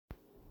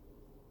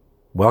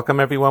Welcome,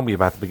 everyone. We're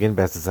about to begin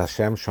Bezos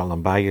Hashem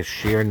Shalom Bayis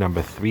Shir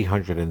number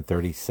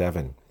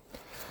 337.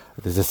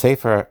 There's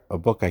a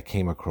book I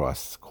came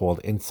across called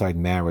Inside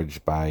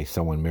Marriage by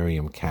someone,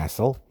 Miriam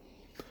Castle,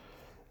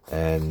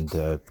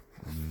 and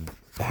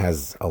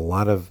has a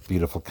lot of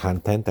beautiful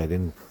content. I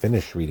didn't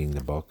finish reading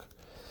the book,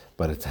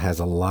 but it has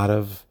a lot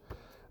of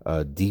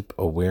deep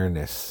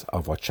awareness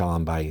of what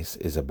Shalom Bayis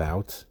is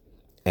about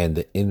and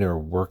the inner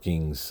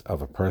workings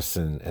of a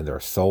person and their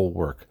soul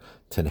work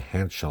to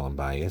enhance Shalom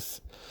Bayis.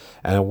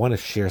 And I want to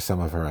share some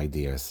of her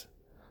ideas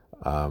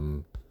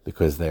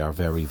because they are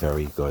very,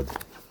 very good.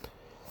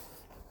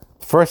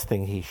 First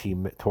thing she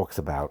talks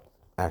about,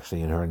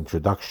 actually in her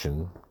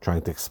introduction,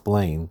 trying to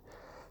explain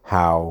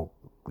how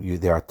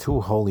there are two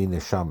holy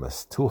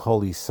neshamas, two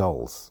holy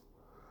souls,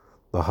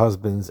 the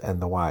husbands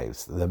and the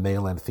wives, the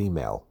male and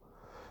female,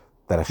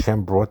 that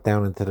Hashem brought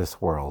down into this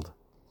world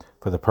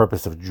for the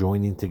purpose of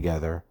joining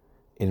together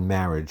in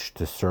marriage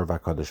to serve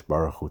HaKadosh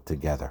Baruch Hu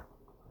together.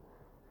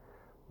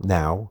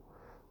 Now,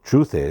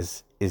 truth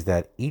is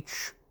that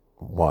each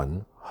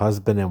one,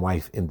 husband and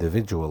wife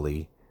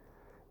individually,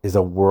 is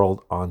a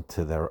world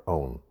unto their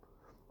own.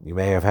 You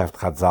may have had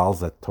Chazals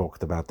that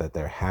talked about that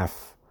they're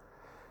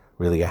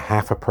really a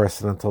half a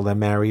person until they're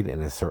married.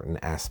 In a certain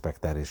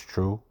aspect, that is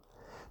true.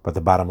 But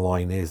the bottom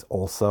line is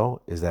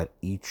that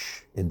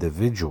each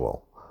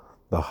individual,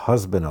 the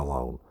husband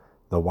alone,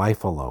 the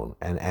wife alone,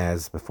 and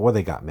as before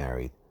they got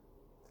married,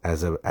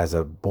 as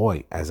a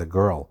boy, as a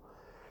girl,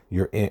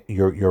 you're in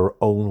your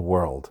own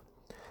world.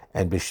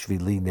 And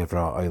bishvili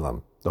nivra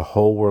olam, the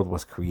whole world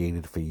was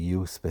created for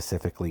you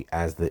specifically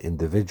as the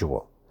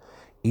individual.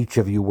 Each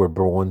of you were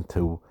born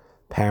to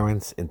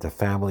parents, into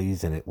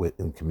families, and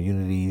in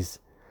communities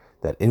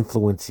that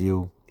influence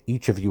you.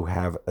 Each of you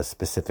have a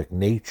specific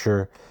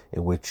nature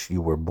in which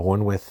you were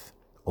born with,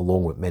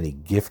 along with many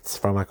gifts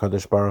from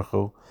HaKadosh Baruch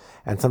Hu,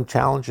 and some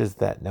challenges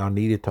that now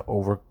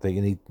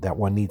that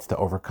one needs to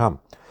overcome.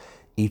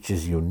 Each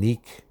is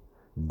unique,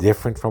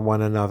 different from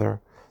one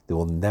another. There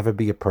will never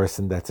be a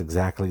person that's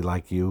exactly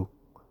like you.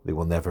 There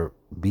will never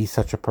be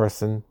such a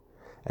person,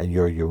 and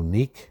you're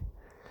unique.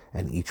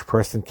 And each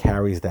person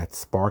carries that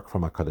spark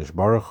from HaKadosh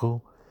Baruch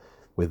Hu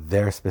with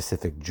their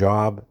specific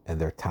job and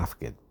their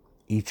tafkid.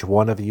 Each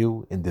one of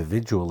you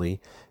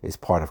individually is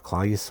part of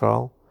Klal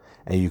Yisrael,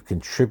 and you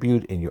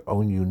contribute in your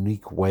own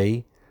unique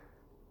way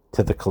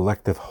to the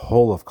collective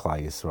whole of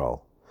Klal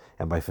Yisrael.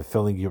 And by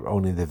fulfilling your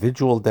own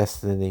individual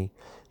destiny,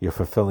 you're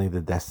fulfilling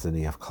the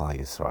destiny of Klal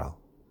Yisrael.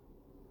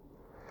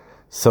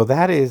 So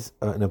that is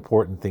an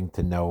important thing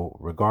to know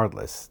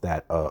regardless,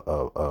 that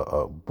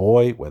a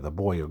boy, whether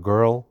boy or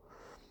girl,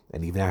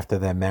 and even after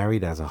they're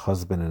married as a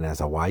husband and as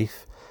a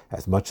wife,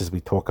 as much as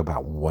we talk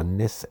about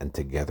oneness and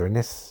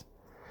togetherness,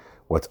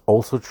 what's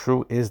also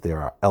true is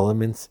there are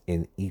elements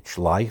in each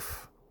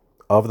life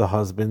of the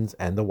husbands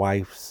and the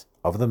wives,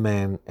 of the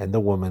man and the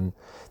woman,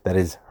 that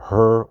is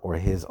her or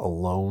his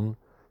alone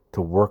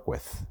to work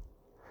with.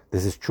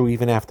 This is true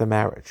even after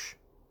marriage.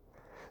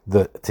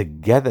 The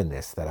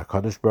togetherness that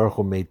HaKadosh Baruch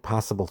Hu made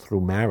possible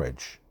through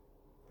marriage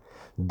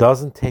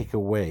doesn't take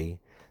away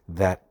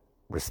that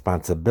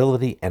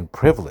responsibility and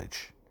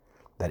privilege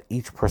that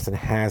each person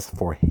has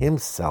for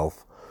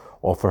himself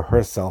or for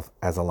herself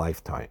as a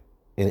lifetime,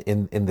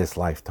 in this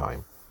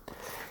lifetime.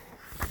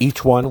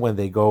 Each one, when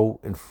they go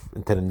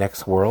into the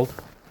next world,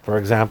 for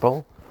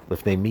example, when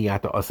there's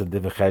a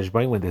din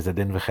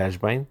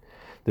v'cheshbon,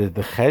 the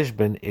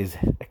cheshbon is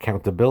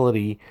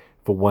accountability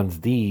for one's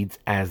deeds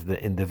as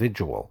the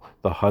individual,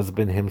 the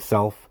husband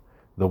himself,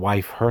 the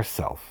wife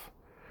herself,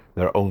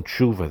 their own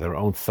tshuva, their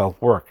own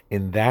self-work.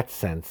 In that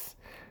sense,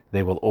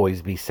 they will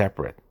always be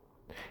separate.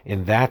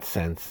 In that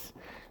sense,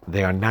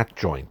 they are not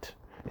joint.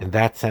 In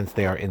that sense,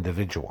 they are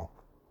individual.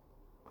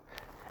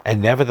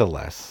 And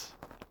nevertheless,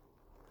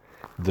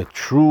 the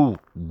true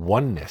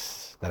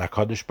oneness that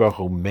HaKadosh Baruch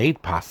Hu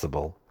made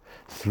possible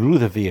through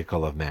the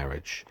vehicle of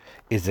marriage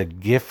is a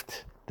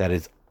gift that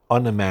is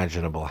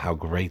unimaginable how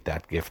great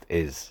that gift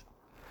is.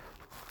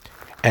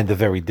 And the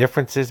very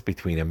differences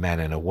between a man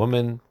and a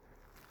woman,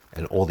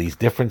 and all these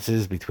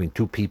differences between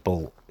two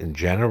people in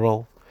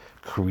general,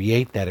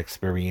 create that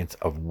experience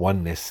of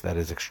oneness that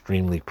is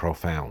extremely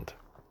profound.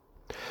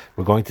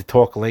 We're going to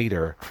talk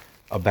later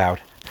about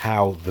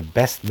how the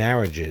best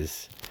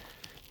marriages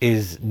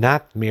is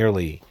not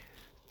merely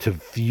to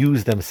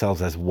fuse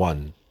themselves as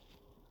one,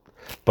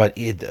 but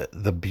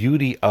the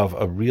beauty of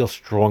a real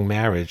strong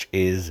marriage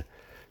is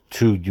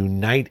to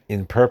unite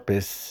in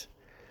purpose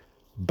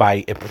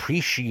by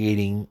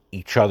appreciating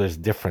each other's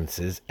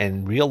differences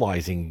and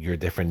realizing you're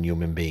different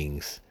human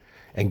beings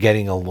and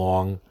getting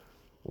along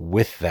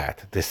with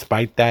that,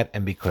 despite that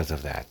and because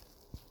of that.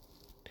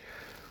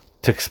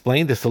 To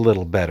explain this a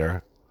little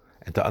better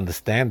and to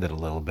understand it a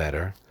little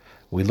better,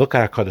 we look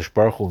at HaKadosh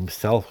Baruch Hu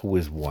himself, who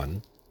is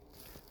one,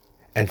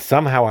 and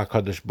somehow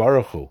HaKadosh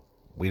Baruch Hu,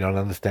 we don't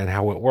understand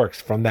how it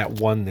works. From that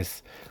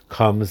oneness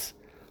comes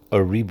a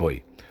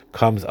riboy,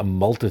 comes a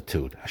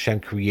multitude. Hashem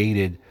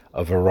created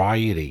a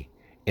variety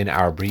in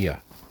our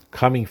Bria,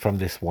 coming from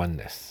this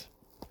oneness.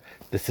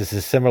 This is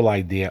a similar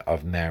idea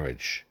of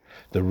marriage.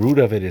 The root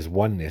of it is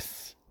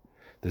oneness.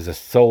 There's a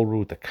soul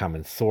root, a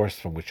common source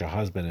from which a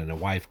husband and a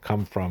wife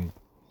come from,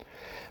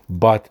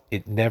 but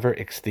it never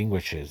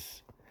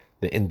extinguishes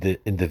the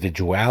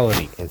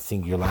individuality and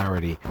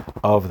singularity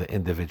of the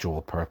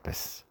individual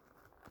purpose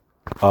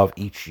of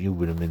each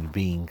human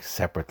being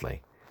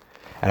separately.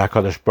 And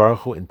HaKadosh Baruch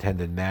Hu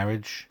intended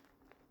marriage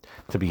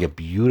to be a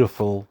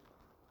beautiful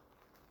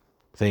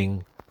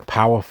thing,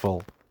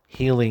 powerful,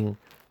 healing,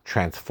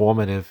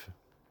 transformative.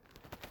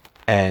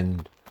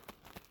 And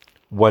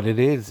what it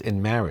is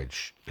in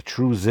marriage, the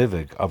true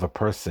zivug of a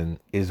person,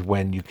 is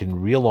when you can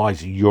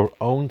realize your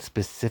own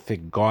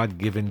specific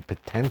God-given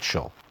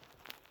potential.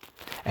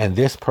 And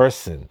this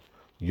person,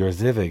 your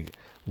zivug,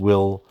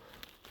 will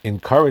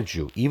encourage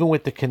you, even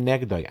with the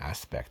kenegdoi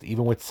aspect,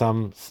 even with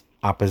some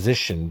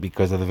opposition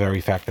because of the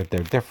very fact that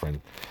they're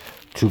different,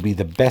 to be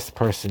the best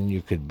person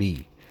you could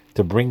be,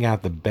 to bring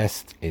out the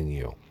best in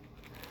you.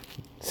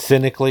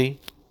 Cynically,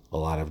 a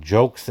lot of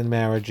jokes in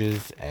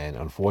marriages, and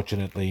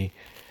unfortunately,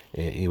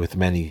 with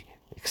many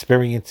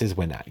experiences,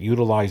 when not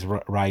utilized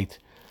right,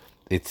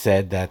 it's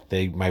said that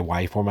my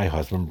wife or my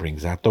husband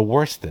brings out the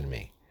worst in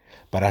me.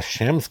 But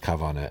Hashem's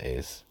kavana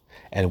is,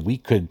 and we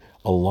could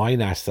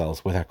align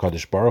ourselves with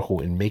HaKadosh Baruch Hu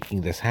in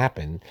making this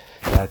happen,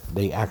 that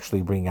they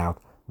actually bring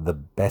out the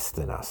best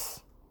in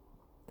us.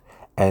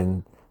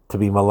 And to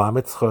be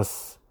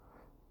malamitzchus,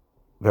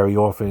 very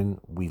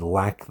often we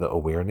lack the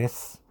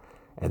awareness,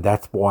 and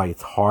that's why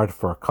it's hard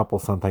for a couple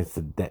sometimes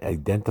to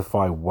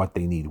identify what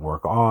they need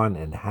work on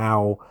and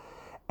how,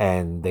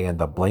 and they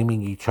end up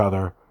blaming each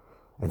other.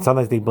 And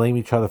sometimes they blame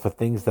each other for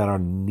things that are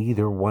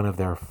neither one of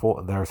their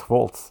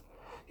faults.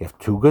 You have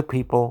two good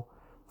people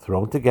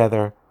thrown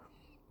together.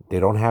 They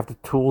don't have the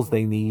tools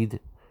they need.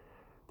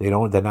 They're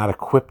not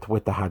equipped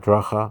with the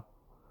hadracha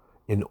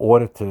in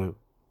order to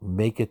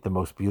make it the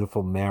most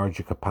beautiful marriage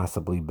you could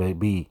possibly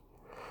be.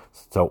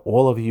 So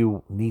all of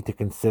you need to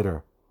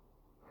consider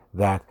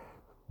that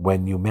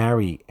when you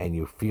marry and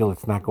you feel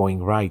it's not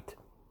going right,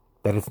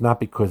 that it's not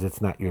because it's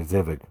not your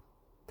zivug.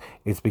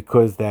 It's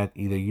because that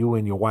either you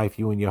and your wife,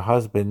 you and your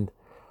husband,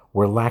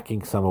 were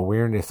lacking some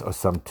awareness or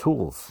some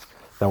tools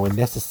that were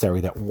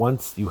necessary, that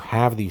once you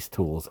have these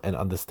tools and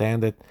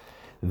understand it,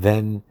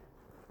 then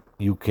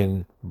you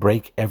can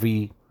break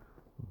every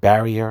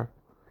barrier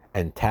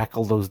and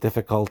tackle those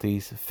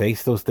difficulties,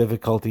 face those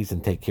difficulties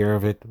and take care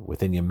of it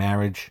within your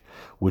marriage,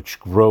 which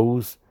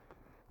grows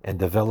and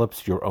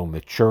develops your own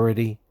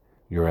maturity,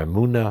 your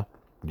emunah,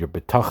 your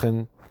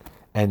betachin,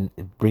 and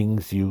it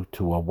brings you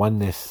to a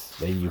oneness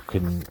that you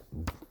can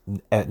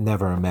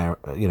never,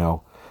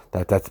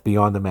 that's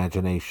beyond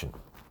imagination.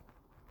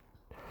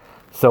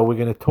 So we're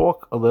going to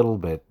talk a little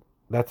bit,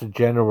 that's a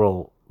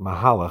general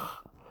mahalach,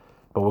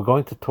 but we're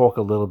going to talk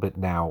a little bit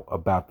now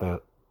about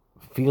the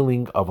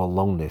feeling of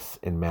aloneness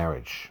in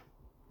marriage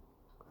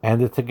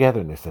and the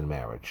togetherness in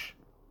marriage.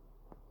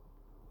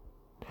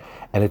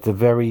 And it's a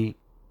very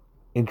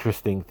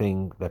interesting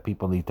thing that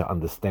people need to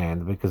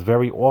understand, because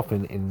very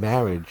often in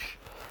marriage,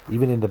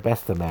 even in the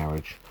best of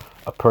marriage,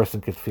 a person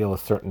could feel a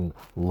certain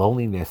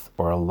loneliness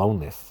or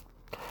aloneness,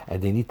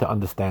 and they need to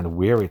understand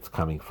where it's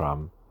coming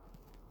from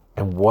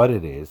and what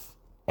it is,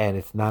 and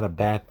it's not a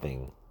bad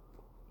thing.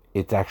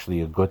 It's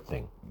actually a good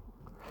thing.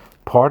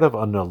 Part of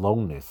an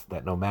aloneness,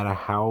 that no matter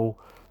how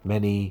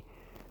many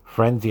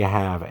friends you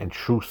have and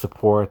true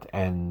support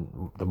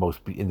and the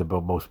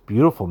most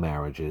beautiful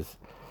marriages,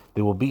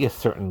 there will be a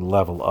certain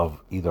level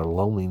of either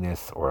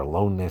loneliness or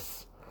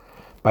aloneness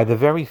by the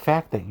very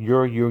fact that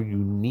you're your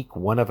unique,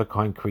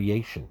 one-of-a-kind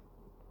creation.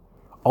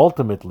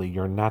 Ultimately,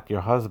 you're not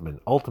your husband.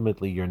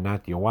 Ultimately, you're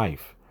not your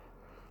wife.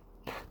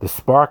 The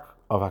spark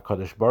of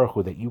HaKadosh Baruch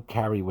Hu that you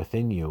carry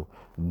within you,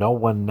 no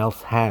one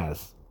else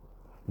has.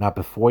 Not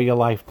before your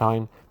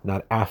lifetime,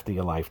 not after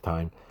your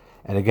lifetime.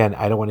 And again,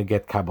 I don't want to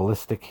get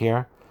Kabbalistic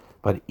here,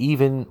 but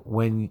even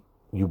when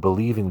you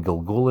believe in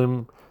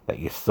Gilgulim, that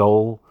your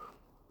soul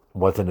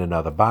was in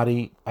another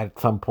body at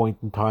some point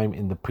in time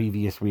in the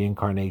previous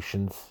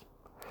reincarnations,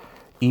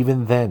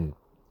 even then,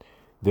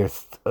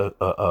 there's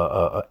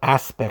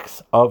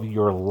aspects of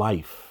your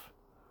life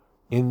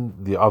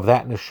of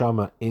that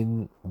neshama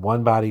in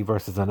one body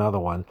versus another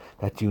one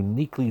that's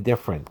uniquely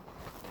different.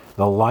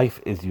 The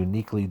life is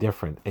uniquely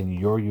different, and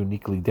you're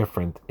uniquely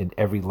different in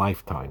every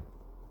lifetime.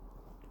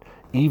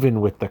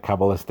 Even with the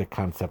Kabbalistic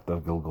concept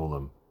of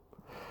Gilgulim,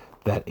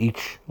 that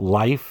each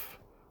life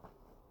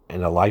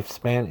and a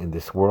lifespan in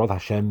this world,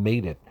 Hashem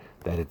made it,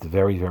 that it's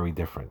very, very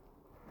different.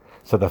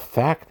 So the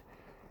fact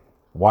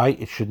why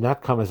it should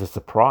not come as a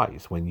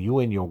surprise when you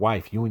and your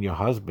wife, you and your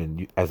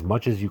husband, as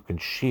much as you can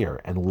share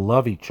and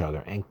love each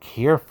other and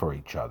care for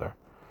each other,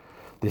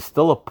 there's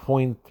still a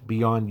point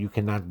beyond you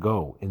cannot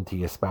go into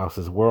your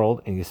spouse's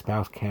world, and your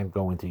spouse can't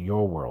go into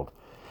your world.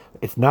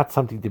 It's not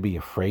something to be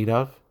afraid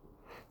of.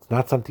 It's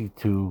not something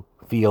to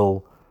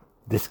feel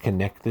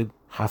disconnected,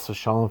 chas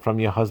v'shalom, from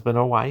your husband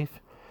or wife.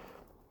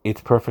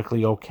 It's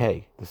perfectly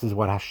okay. This is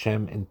what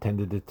Hashem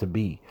intended it to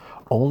be.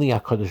 Only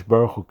HaKadosh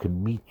Baruch Hu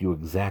can meet you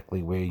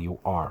exactly where you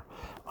are.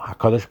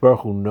 HaKadosh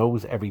Baruch Hu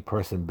knows every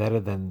person better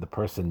than the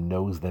person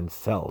knows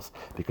themselves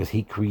because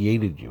He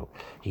created you.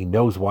 He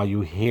knows why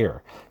you're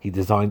here. He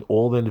designed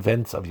all the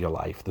events of your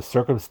life, the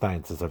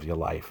circumstances of your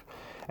life,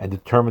 and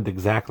determined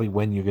exactly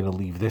when you're going to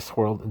leave this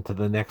world into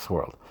the next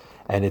world.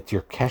 And it's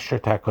your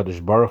Kesher to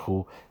HaKadosh Baruch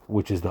Hu,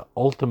 which is the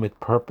ultimate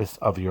purpose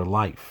of your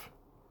life.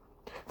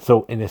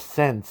 So in a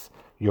sense,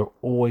 you're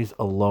always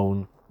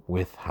alone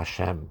with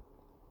Hashem.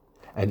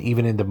 And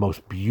even in the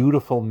most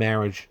beautiful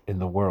marriage in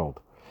the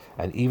world,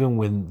 and even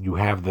when you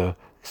have the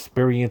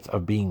experience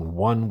of being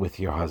one with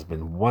your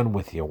husband, one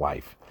with your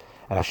wife,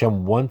 and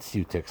Hashem wants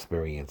you to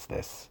experience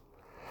this,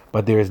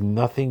 but there is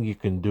nothing you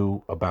can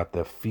do about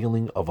the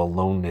feeling of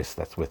aloneness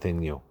that's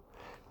within you.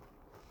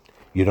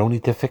 You don't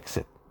need to fix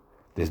it.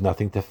 There's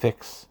nothing to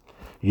fix.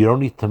 You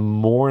don't need to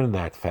mourn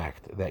that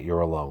fact that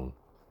you're alone,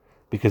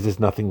 because there's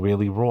nothing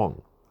really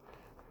wrong.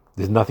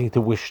 There's nothing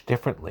to wish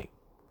differently.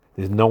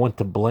 There's no one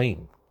to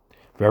blame.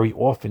 Very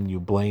often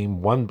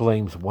one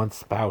blames one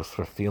spouse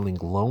for feeling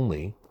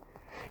lonely.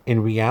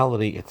 In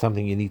reality, it's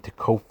something you need to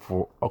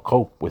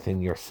cope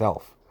within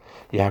yourself.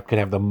 You can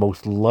have the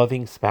most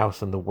loving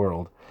spouse in the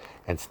world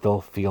and still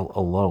feel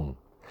alone.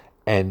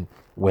 And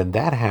when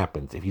that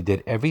happens, if you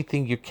did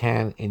everything you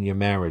can in your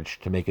marriage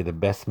to make it the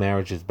best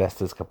marriage as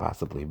best as could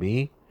possibly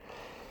be,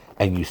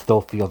 and you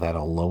still feel that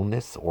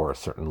aloneness or a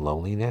certain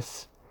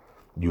loneliness,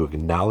 you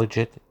acknowledge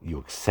it, you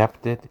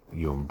accept it,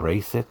 you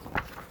embrace it,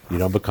 you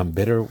don't become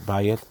bitter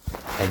by it,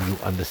 and you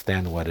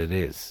understand what it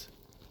is.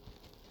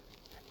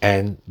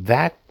 And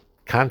that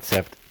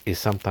concept is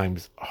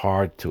sometimes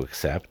hard to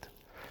accept,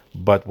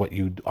 but what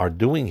you are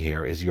doing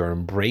here is you're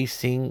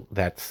embracing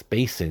that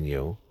space in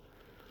you,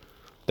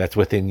 that's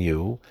within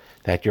you,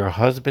 that your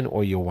husband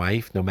or your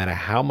wife, no matter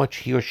how much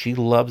he or she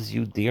loves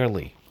you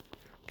dearly,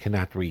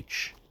 cannot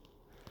reach.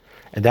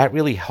 And that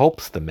really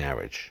helps the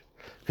marriage.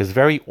 Because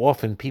very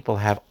often people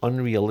have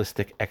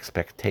unrealistic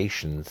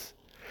expectations,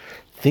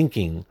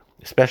 thinking,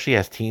 especially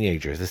as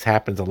teenagers, this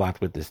happens a lot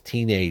with this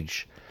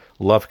teenage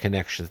love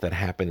connections that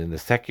happen in the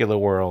secular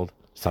world,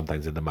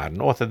 sometimes in the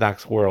modern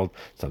Orthodox world,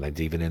 sometimes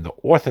even in the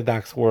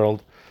Orthodox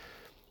world,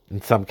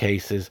 in some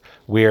cases,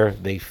 where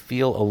they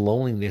feel a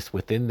loneliness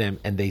within them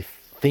and they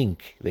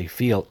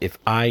feel, if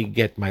I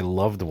get my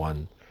loved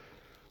one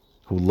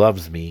who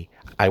loves me,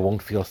 I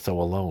won't feel so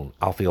alone.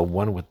 I'll feel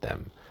one with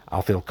them.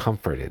 I'll feel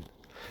comforted.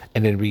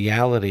 And in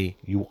reality,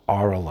 you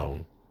are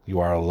alone. You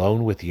are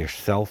alone with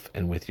yourself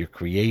and with your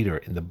Creator.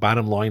 In the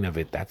bottom line of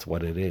it, that's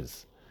what it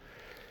is.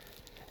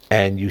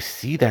 And you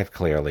see that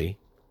clearly,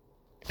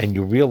 and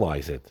you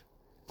realize it,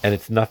 and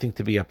it's nothing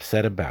to be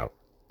upset about.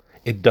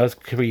 It does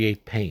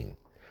create pain,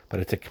 but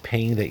it's a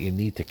pain that you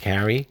need to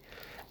carry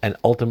and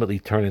ultimately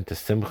turn into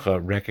simcha,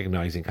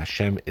 recognizing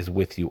Hashem is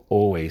with you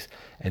always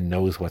and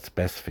knows what's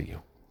best for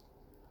you.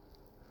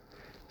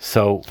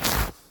 So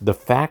the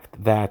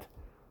fact that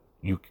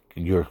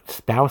your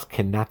spouse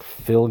cannot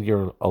fill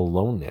your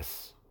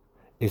aloneness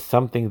is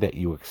something that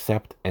you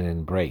accept and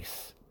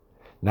embrace,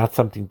 not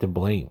something to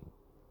blame.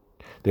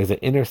 There's an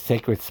inner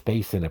sacred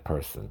space in a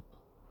person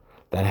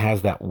that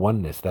has that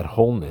oneness, that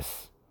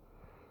wholeness,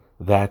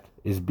 that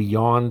is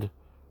beyond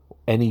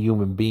any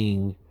human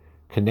being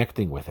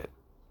connecting with it.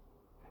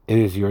 It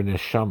is your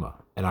neshama,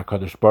 and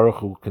HaKadosh Baruch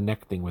Hu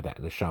connecting with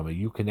that neshama,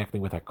 you connecting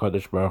with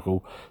HaKadosh Baruch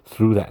Hu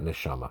through that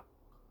neshama.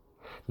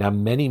 Now,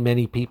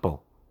 many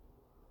people,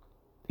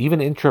 even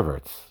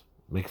introverts,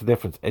 makes a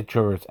difference,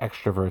 introverts,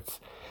 extroverts,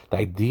 the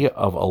idea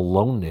of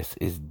aloneness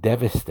is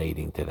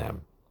devastating to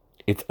them.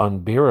 It's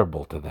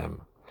unbearable to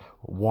them.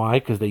 Why?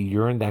 Because they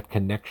yearn that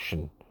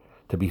connection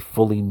to be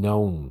fully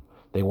known.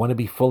 They want to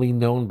be fully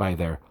known by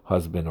their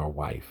husband or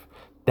wife,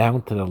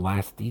 down to the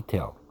last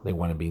detail. They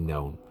want to be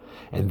known.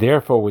 And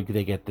therefore,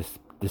 they get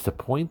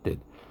disappointed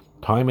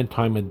time and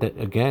time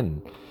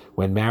again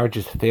when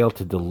marriages fail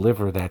to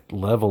deliver that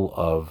level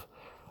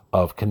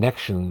of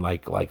connection,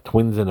 like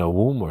twins in a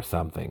womb or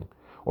something,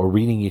 or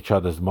reading each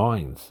other's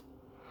minds.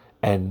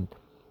 And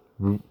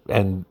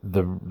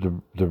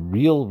the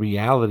real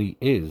reality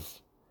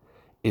is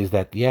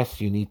that yes,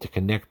 you need to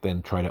connect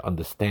and try to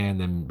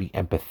understand and be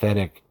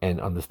empathetic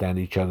and understand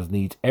each other's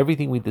needs.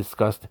 Everything we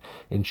discussed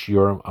in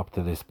Shiurim up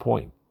to this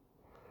point.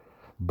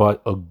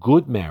 But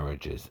good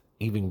marriages,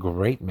 even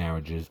great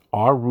marriages,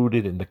 are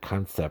rooted in the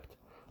concept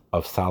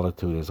of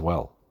solitude as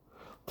well.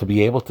 To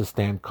be able to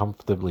stand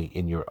comfortably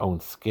in your own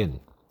skin,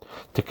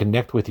 to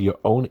connect with your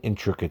own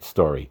intricate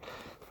story.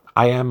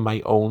 I am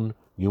my own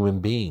human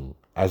being.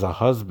 As a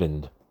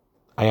husband,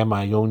 I am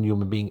my own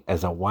human being.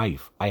 As a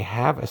wife, I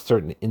have a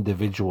certain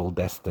individual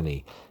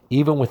destiny,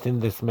 even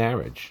within this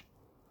marriage.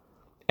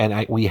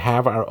 And we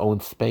have our own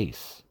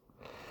space.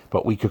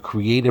 But we could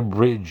create a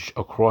bridge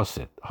across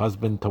it,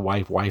 husband to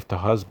wife, wife to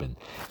husband.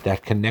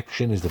 That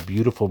connection is a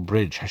beautiful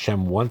bridge.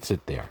 Hashem wants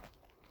it there.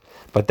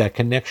 But that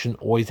connection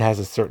always has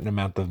a certain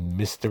amount of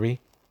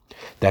mystery.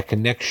 That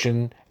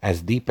connection,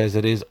 as deep as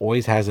it is,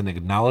 always has an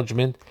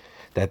acknowledgement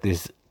that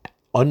there's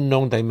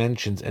unknown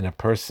dimensions in a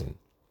person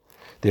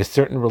There's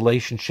certain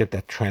relationship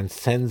that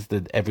transcends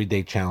the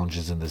everyday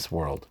challenges in this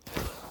world.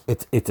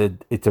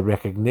 It's a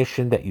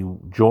recognition that you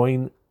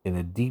join in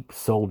a deep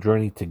soul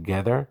journey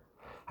together.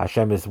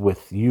 Hashem is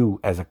with you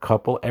as a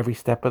couple every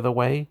step of the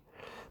way,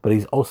 but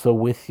he's also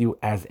with you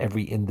as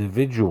every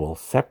individual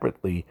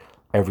separately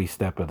every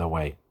step of the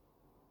way.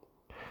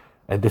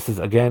 And this is,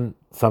 again,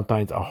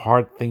 sometimes a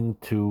hard thing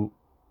to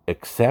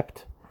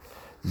accept.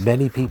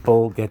 Many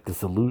people get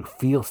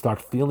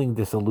start feeling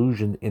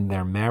disillusioned in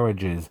their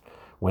marriages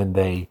when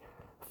they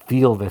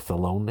feel this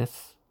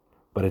aloneness,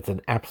 but it's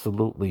an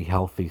absolutely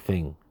healthy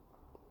thing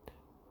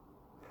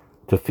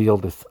to feel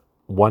this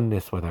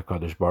oneness with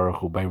HaKadosh Baruch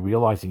Hu by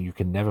realizing you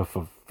can never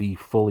be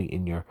fully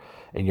in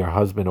your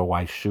husband or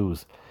wife's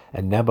shoes.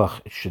 And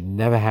nebuch, it should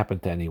never happen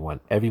to anyone.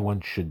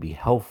 Everyone should be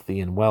healthy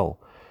and well.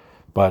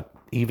 But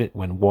even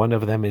when one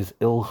of them is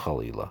ill,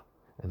 Chalila,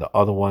 and the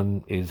other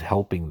one is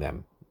helping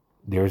them,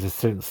 there is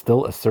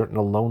still a certain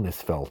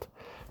aloneness felt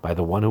by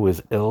the one who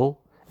is ill,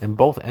 and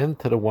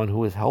to the one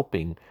who is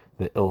helping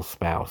the ill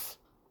spouse.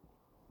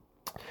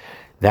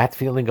 That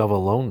feeling of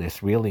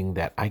aloneness, realizing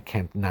that I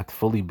can't not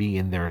fully be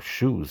in their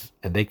shoes,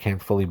 and they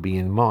can't fully be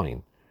in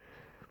mine.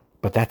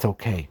 But that's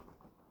okay.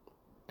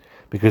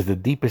 Because the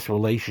deepest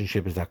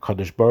relationship is that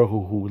Kadosh Baruch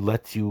Hu, who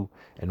lets you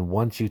and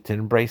wants you to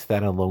embrace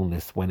that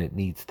aloneness when it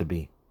needs to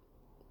be.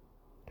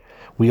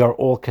 We are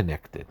all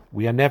connected.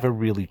 We are never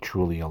really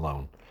truly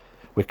alone.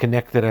 We're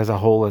connected as a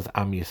whole as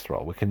Am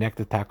Yisrael. We're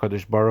connected to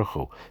HaKadosh Baruch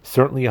Hu.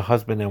 Certainly a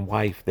husband and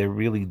wife, they're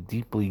really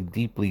deeply,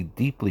 deeply,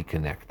 deeply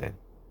connected.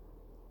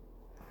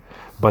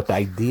 But the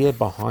idea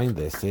behind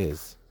this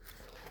is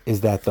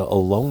that the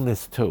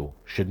aloneness too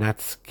should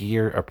not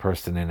scare a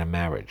person in a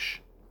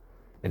marriage.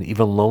 And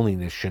even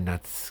loneliness should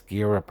not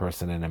scare a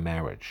person in a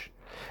marriage.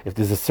 If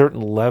there's a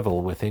certain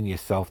level within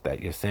yourself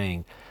that you're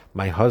saying,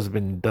 my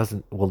husband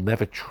will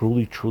never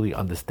truly, truly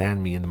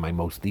understand me in my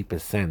most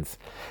deepest sense,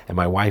 and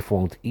my wife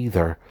won't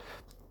either,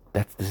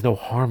 there's no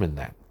harm in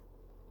that.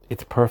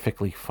 It's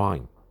perfectly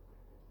fine.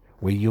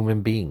 We're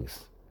human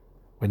beings.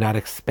 We're not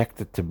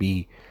expected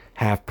to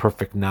have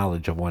perfect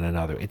knowledge of one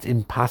another. It's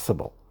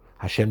impossible.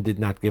 Hashem did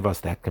not give us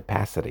that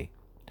capacity.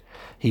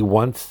 He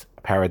wants,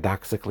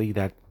 paradoxically,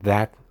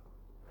 that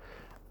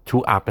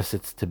two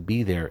opposites to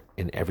be there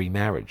in every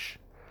marriage.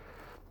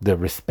 The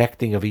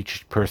respecting of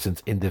each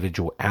person's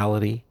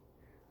individuality,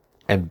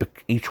 and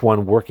each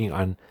one working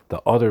on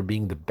the other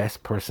being the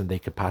best person they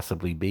could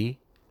possibly be.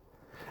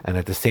 And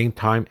at the same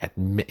time,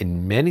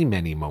 in many,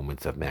 many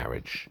moments of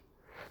marriage,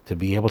 to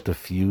be able to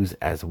fuse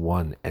as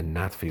one and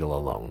not feel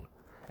alone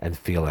and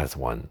feel as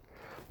one.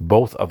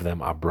 Both of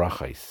them are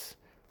brachos.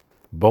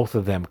 Both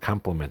of them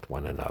complement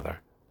one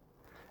another.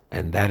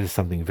 And that is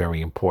something very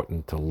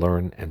important to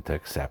learn and to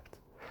accept.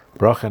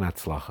 Bracha and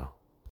Hatzlacha.